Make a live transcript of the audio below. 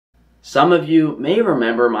Some of you may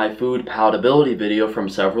remember my food palatability video from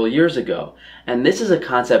several years ago, and this is a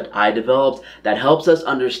concept I developed that helps us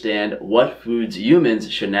understand what foods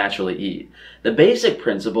humans should naturally eat. The basic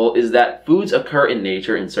principle is that foods occur in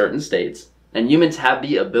nature in certain states, and humans have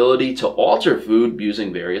the ability to alter food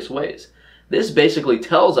using various ways. This basically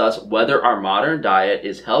tells us whether our modern diet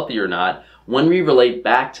is healthy or not when we relate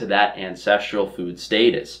back to that ancestral food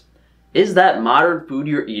status. Is that modern food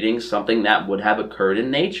you're eating something that would have occurred in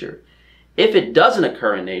nature? If it doesn't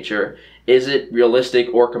occur in nature, is it realistic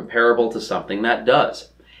or comparable to something that does?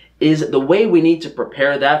 Is the way we need to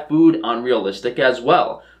prepare that food unrealistic as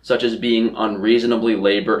well, such as being unreasonably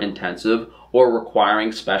labor intensive or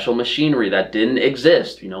requiring special machinery that didn't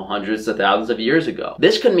exist, hundreds of thousands of years ago?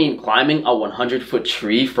 This could mean climbing a 100-foot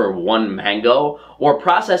tree for one mango or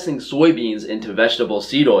processing soybeans into vegetable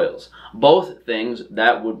seed oils. Both things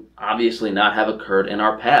that would obviously not have occurred in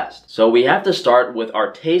our past. So we have to start with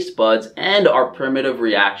our taste buds and our primitive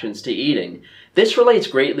reactions to eating. This relates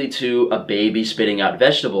greatly to a baby spitting out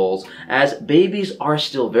vegetables, as babies are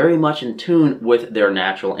still very much in tune with their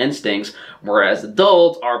natural instincts, whereas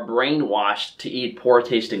adults are brainwashed to eat poor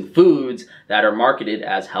tasting foods that are marketed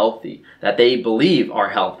as healthy, that they believe are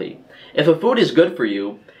healthy. If a food is good for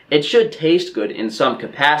you, it should taste good in some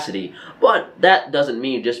capacity, but that doesn't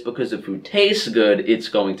mean just because the food tastes good, it's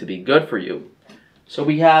going to be good for you. So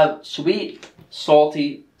we have sweet,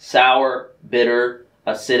 salty, sour, bitter,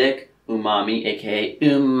 acidic, umami, aka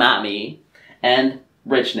umami, and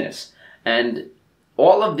richness. And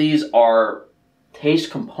all of these are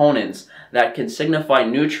taste components that can signify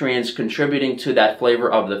nutrients contributing to that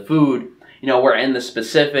flavor of the food, wherein the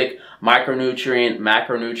specific micronutrient,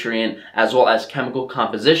 macronutrient, as well as chemical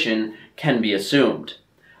composition can be assumed.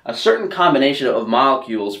 A certain combination of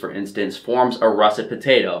molecules, for instance, forms a russet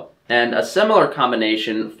potato, and a similar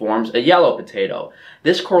combination forms a yellow potato.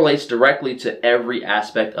 This correlates directly to every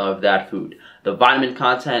aspect of that food. The vitamin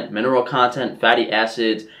content, mineral content, fatty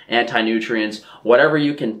acids, anti-nutrients, whatever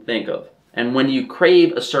you can think of. And when you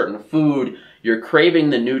crave a certain food, you're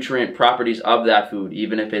craving the nutrient properties of that food,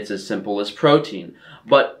 even if it's as simple as protein.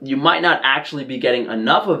 But you might not actually be getting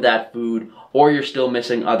enough of that food, or you're still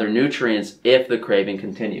missing other nutrients if the craving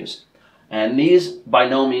continues. And these, by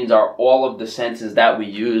no means, are all of the senses that we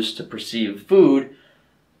use to perceive food,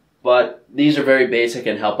 but these are very basic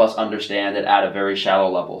and help us understand it at a very shallow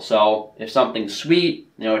level. So if something's sweet,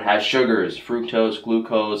 it has sugars, fructose,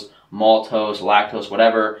 glucose, maltose, lactose,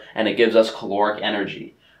 whatever, and it gives us caloric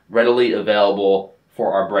energy, readily available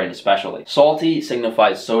for our brain especially. Salty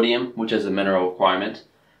signifies sodium, which is a mineral requirement.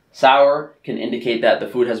 Sour can indicate that the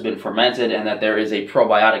food has been fermented and that there is a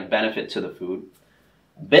probiotic benefit to the food.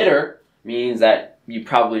 Bitter means that you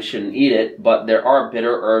probably shouldn't eat it, but there are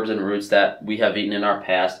bitter herbs and roots that we have eaten in our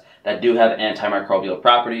past that do have antimicrobial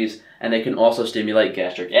properties, and they can also stimulate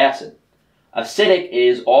gastric acid. Acidic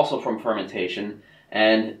is also from fermentation,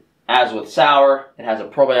 and as with sour, it has a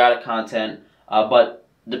probiotic content, but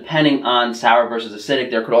depending on sour versus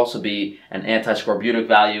acidic, there could also be an anti-scorbutic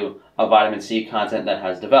value of vitamin C content that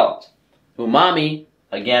has developed. Umami,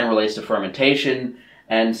 again, relates to fermentation,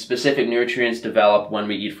 and specific nutrients develop when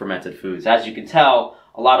we eat fermented foods. As you can tell,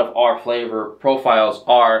 a lot of our flavor profiles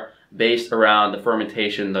are based around the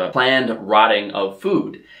fermentation, the planned rotting of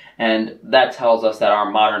food. And that tells us that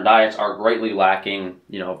our modern diets are greatly lacking,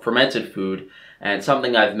 fermented food. And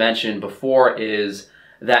something I've mentioned before is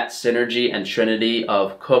that synergy and trinity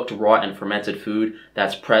of cooked, raw, and fermented food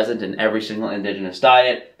that's present in every single indigenous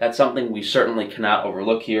diet. That's something we certainly cannot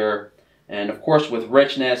overlook here. And of course, with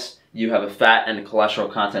richness, you have a fat and cholesterol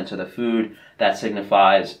content to the food that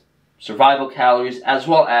signifies survival calories as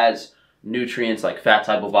well as nutrients like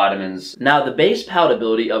fat-soluble vitamins. Now, the base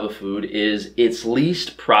palatability of a food is its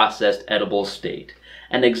least processed edible state.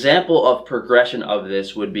 An example of progression of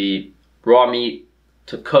this would be raw meat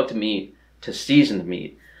to cooked meat to seasoned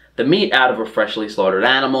meat. The meat out of a freshly slaughtered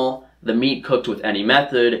animal, the meat cooked with any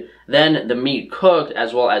method, then the meat cooked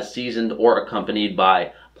as well as seasoned or accompanied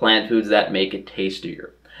by plant foods that make it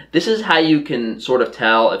tastier. This is how you can sort of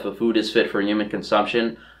tell if a food is fit for human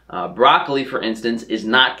consumption. Broccoli, for instance, is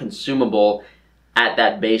not consumable at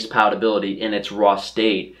that base palatability in its raw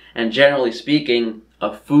state. And generally speaking,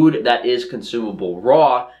 a food that is consumable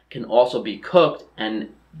raw can also be cooked and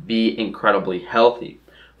be incredibly healthy.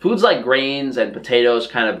 Foods like grains and potatoes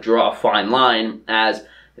kind of draw a fine line, as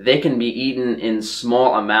they can be eaten in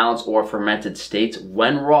small amounts or fermented states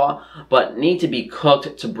when raw, but need to be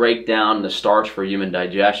cooked to break down the starch for human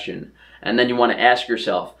digestion. And then you want to ask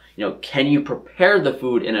yourself, can you prepare the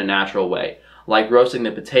food in a natural way? Like roasting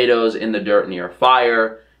the potatoes in the dirt near a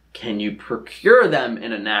fire, can you procure them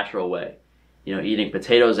in a natural way? eating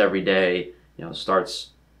potatoes every day, starts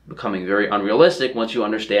becoming very unrealistic once you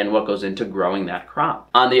understand what goes into growing that crop.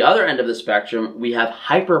 On the other end of the spectrum, we have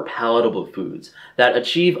hyperpalatable foods that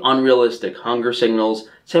achieve unrealistic hunger signals,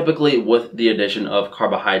 typically with the addition of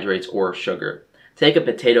carbohydrates or sugar. Take a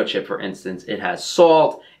potato chip, for instance. It has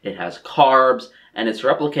salt, it has carbs, and it's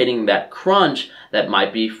replicating that crunch that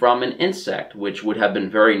might be from an insect, which would have been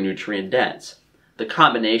very nutrient dense. The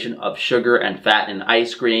combination of sugar and fat in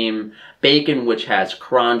ice cream, bacon which has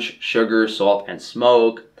crunch, sugar, salt, and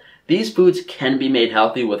smoke. These foods can be made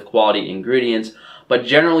healthy with quality ingredients, but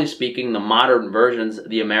generally speaking, the modern versions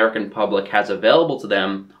the American public has available to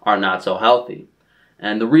them are not so healthy.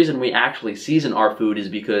 And the reason we actually season our food is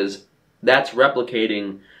because that's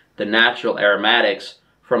replicating the natural aromatics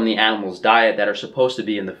from the animal's diet that are supposed to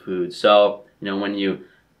be in the food. So, when you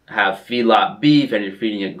have feedlot beef and you're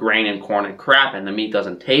feeding it grain and corn and crap and the meat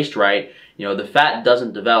doesn't taste right, the fat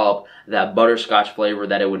doesn't develop that butterscotch flavor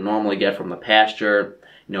that it would normally get from the pasture.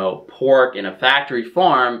 Pork in a factory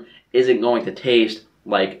farm isn't going to taste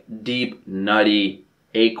like deep, nutty,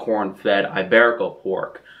 acorn-fed Iberico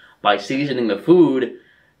pork. By seasoning the food,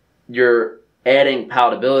 you're adding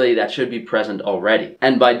palatability that should be present already.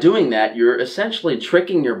 And by doing that, you're essentially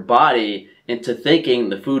tricking your body into thinking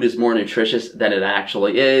the food is more nutritious than it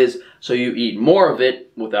actually is, so you eat more of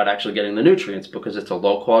it without actually getting the nutrients because it's a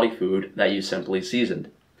low-quality food that you simply seasoned.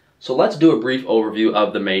 So let's do a brief overview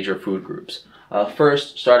of the major food groups.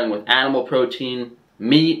 First, starting with animal protein,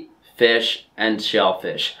 meat, fish, and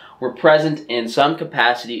shellfish were present in some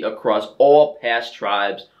capacity across all past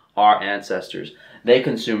tribes, our ancestors. They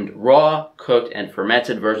consumed raw, cooked, and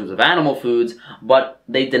fermented versions of animal foods, but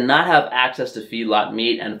they did not have access to feedlot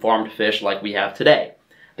meat and farmed fish like we have today.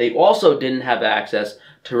 They also didn't have access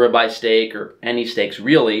to ribeye steak or any steaks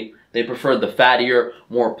really. They preferred the fattier,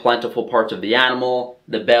 more plentiful parts of the animal,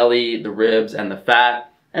 the belly, the ribs, and the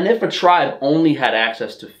fat. And if a tribe only had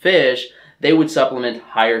access to fish, they would supplement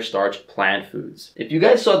higher starch plant foods. If you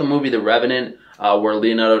guys saw the movie The Revenant, where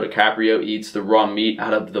Leonardo DiCaprio eats the raw meat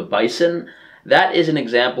out of the bison, that is an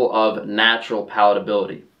example of natural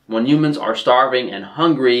palatability. When humans are starving and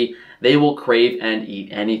hungry, they will crave and eat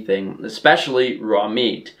anything, especially raw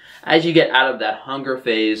meat. As you get out of that hunger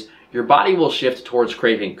phase, your body will shift towards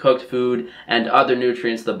craving cooked food and other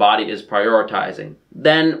nutrients the body is prioritizing.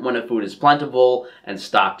 Then, when a food is plentiful and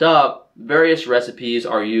stocked up, various recipes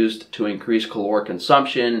are used to increase caloric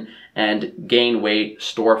consumption and gain weight,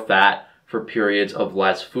 store fat for periods of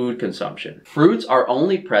less food consumption. Fruits are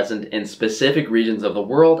only present in specific regions of the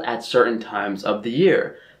world at certain times of the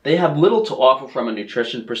year. They have little to offer from a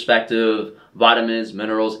nutrition perspective, vitamins,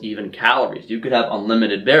 minerals, even calories. You could have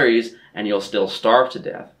unlimited berries and you'll still starve to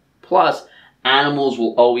death. Plus, animals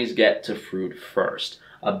will always get to fruit first.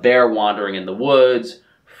 A bear wandering in the woods,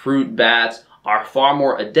 fruit bats are far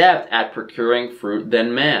more adept at procuring fruit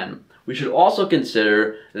than man. We should also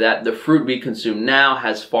consider that the fruit we consume now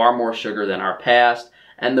has far more sugar than our past,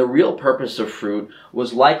 and the real purpose of fruit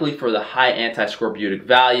was likely for the high anti-scorbutic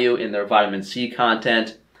value in their vitamin C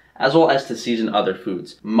content, as well as to season other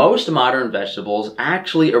foods. Most modern vegetables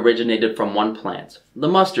actually originated from one plant, the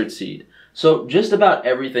mustard seed. So just about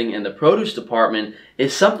everything in the produce department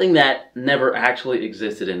is something that never actually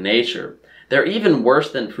existed in nature. They're even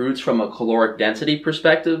worse than fruits from a caloric density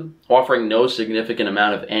perspective, offering no significant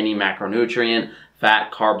amount of any macronutrient,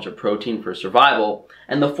 fat, carbs, or protein for survival.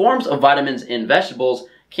 And the forms of vitamins in vegetables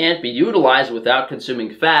can't be utilized without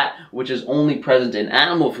consuming fat, which is only present in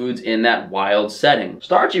animal foods in that wild setting.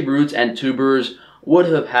 Starchy roots and tubers would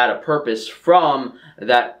have had a purpose from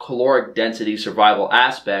that caloric density survival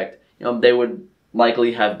aspect. They would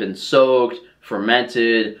likely have been soaked,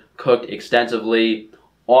 fermented, cooked extensively,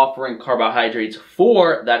 offering carbohydrates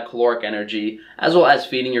for that caloric energy, as well as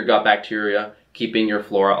feeding your gut bacteria, keeping your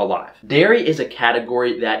flora alive. Dairy is a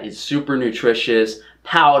category that is super nutritious,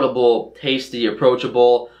 palatable, tasty,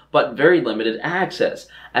 approachable, but very limited access,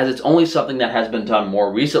 as it's only something that has been done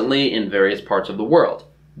more recently in various parts of the world.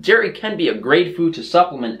 Dairy can be a great food to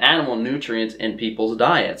supplement animal nutrients in people's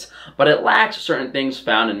diets, but it lacks certain things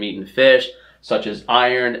found in meat and fish, such as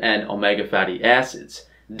iron and omega fatty acids.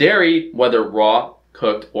 Dairy, whether raw,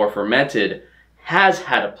 cooked, or fermented, has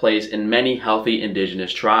had a place in many healthy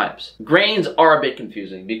indigenous tribes. Grains are a bit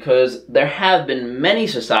confusing because there have been many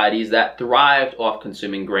societies that thrived off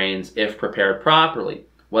consuming grains if prepared properly,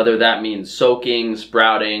 whether that means soaking,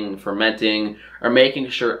 sprouting, fermenting, or making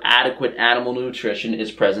sure adequate animal nutrition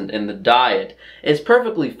is present in the diet. It's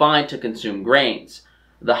perfectly fine to consume grains.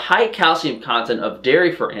 The high calcium content of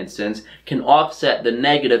dairy, for instance, can offset the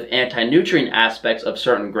negative anti-nutrient aspects of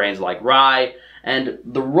certain grains like rye, And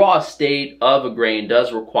the raw state of a grain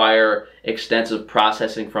does require extensive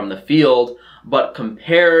processing from the field, but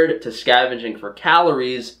compared to scavenging for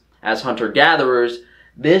calories as hunter-gatherers,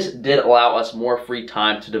 this did allow us more free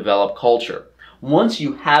time to develop culture. Once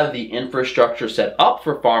you have the infrastructure set up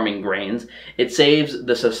for farming grains, it saves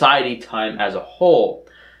the society time as a whole.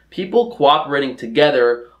 People cooperating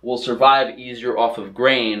together will survive easier off of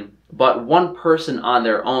grain, but one person on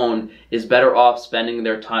their own is better off spending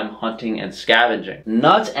their time hunting and scavenging.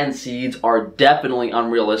 Nuts and seeds are definitely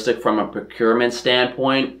unrealistic from a procurement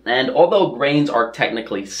standpoint, and although grains are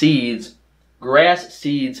technically seeds, grass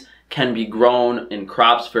seeds can be grown in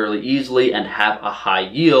crops fairly easily and have a high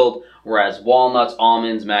yield, whereas walnuts,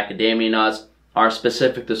 almonds, macadamia nuts are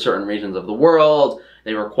specific to certain regions of the world.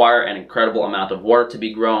 They require an incredible amount of water to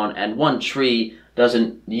be grown, and one tree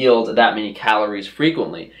doesn't yield that many calories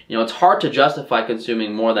frequently. It's hard to justify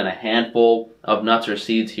consuming more than a handful of nuts or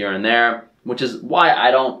seeds here and there, which is why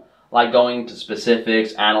I don't like going to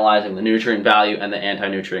specifics, analyzing the nutrient value and the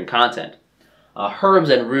anti-nutrient content. Herbs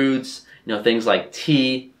and roots, things like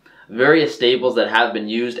tea, various staples that have been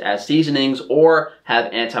used as seasonings or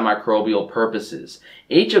have antimicrobial purposes.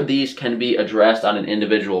 Each of these can be addressed on an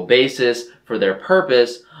individual basis for their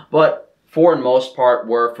purpose, but for the most part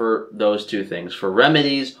were for those two things, for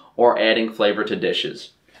remedies or adding flavor to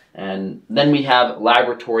dishes. And then we have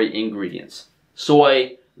laboratory ingredients.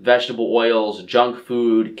 Soy, vegetable oils, junk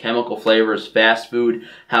food, chemical flavors, fast food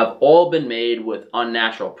have all been made with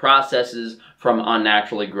unnatural processes from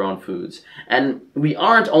unnaturally grown foods. And we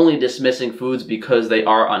aren't only dismissing foods because they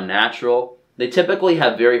are unnatural. They typically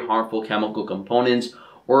have very harmful chemical components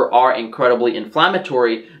or are incredibly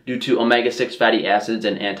inflammatory due to omega-6 fatty acids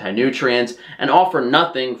and anti-nutrients, and offer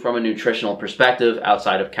nothing from a nutritional perspective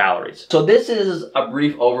outside of calories. So this is a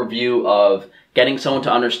brief overview of getting someone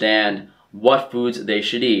to understand what foods they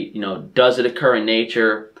should eat. Does it occur in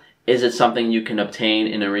nature? Is it something you can obtain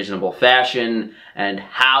in a reasonable fashion? And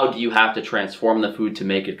how do you have to transform the food to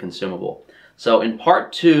make it consumable? So in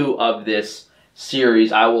part 2 of this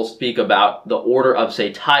series, I will speak about the order of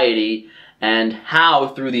satiety and how,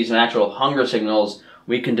 through these natural hunger signals,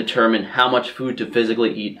 we can determine how much food to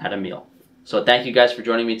physically eat at a meal. So thank you guys for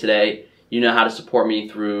joining me today. You know how to support me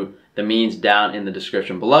through the means down in the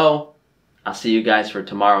description below. I'll see you guys for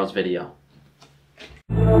tomorrow's video.